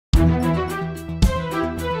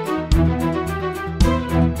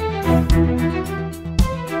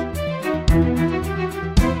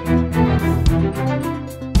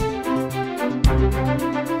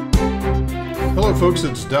folks,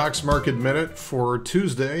 it's Doc's Market Minute for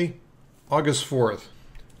Tuesday, August 4th.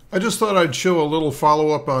 I just thought I'd show a little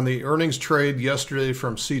follow-up on the earnings trade yesterday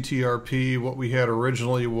from CTRP. What we had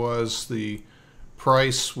originally was the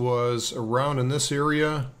price was around in this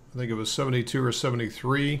area. I think it was 72 or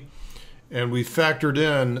 73. And we factored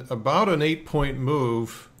in about an 8-point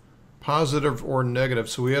move, positive or negative.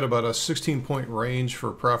 So we had about a 16-point range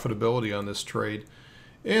for profitability on this trade.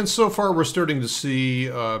 And so far we're starting to see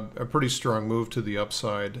a pretty strong move to the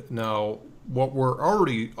upside. Now, what we're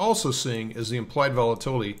already also seeing is the implied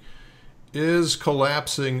volatility is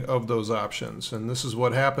collapsing of those options. And this is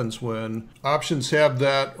what happens when options have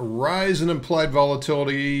that rise in implied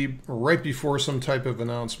volatility right before some type of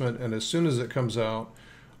announcement. And as soon as it comes out,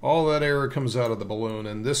 all that air comes out of the balloon.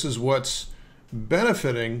 And this is what's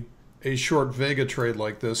benefiting a short Vega trade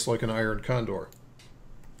like this, like an iron condor.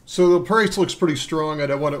 So the price looks pretty strong. I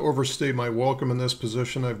don't want to overstay my welcome in this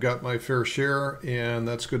position. I've got my fair share, and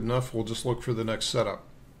that's good enough. We'll just look for the next setup.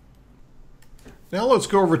 Now let's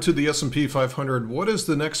go over to the S&P 500. What is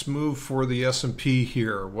the next move for the S&P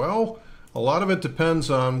here? Well, a lot of it depends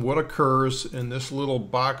on what occurs in this little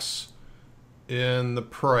box in the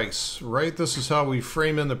price, right? This is how we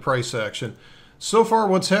frame in the price action. So far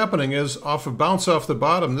what's happening is off a bounce off the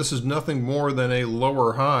bottom, this is nothing more than a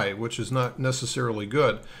lower high, which is not necessarily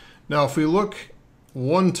good. Now if we look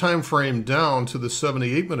one time frame down to the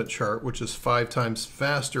 78-minute chart, which is 5 times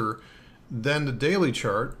faster than the daily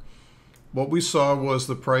chart, what we saw was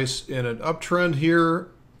the price in an uptrend here.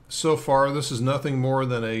 So far this is nothing more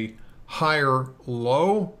than a higher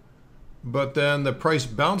low, but then the price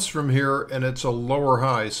bounced from here and it's a lower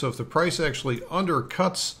high. So if the price actually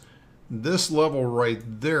undercuts this level right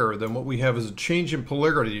there, then what we have is a change in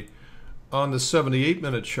polarity on the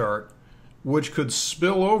 78-minute chart, which could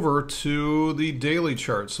spill over to the daily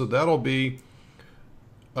chart. So that'll be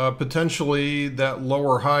potentially that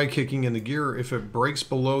lower high kicking into gear if it breaks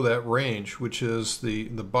below that range, which is the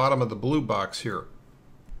bottom of the blue box here.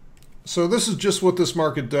 So this is just what this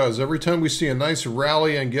market does. Every time we see a nice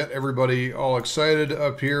rally and get everybody all excited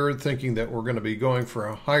up here thinking that we're going to be going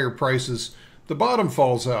for higher prices, the bottom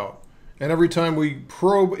falls out. And every time we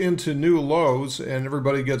probe into new lows and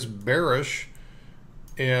everybody gets bearish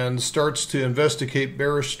and starts to investigate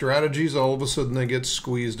bearish strategies, all of a sudden they get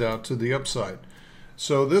squeezed out to the upside.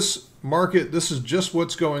 So this market, this is just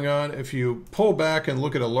what's going on. If you pull back and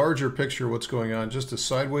look at a larger picture of what's going on, just a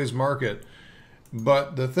sideways market.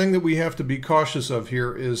 But the thing that we have to be cautious of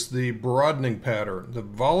here is the broadening pattern. The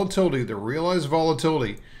volatility, the realized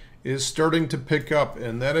volatility is starting to pick up,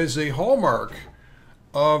 and that is a hallmark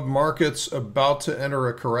of markets about to enter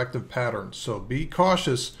a corrective pattern. So be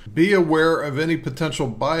cautious, be aware of any potential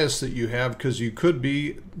bias that you have, because you could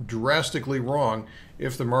be drastically wrong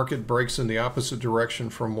if the market breaks in the opposite direction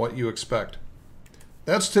from what you expect.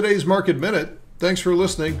 That's today's Market Minute. Thanks for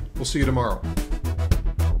listening. We'll see you tomorrow.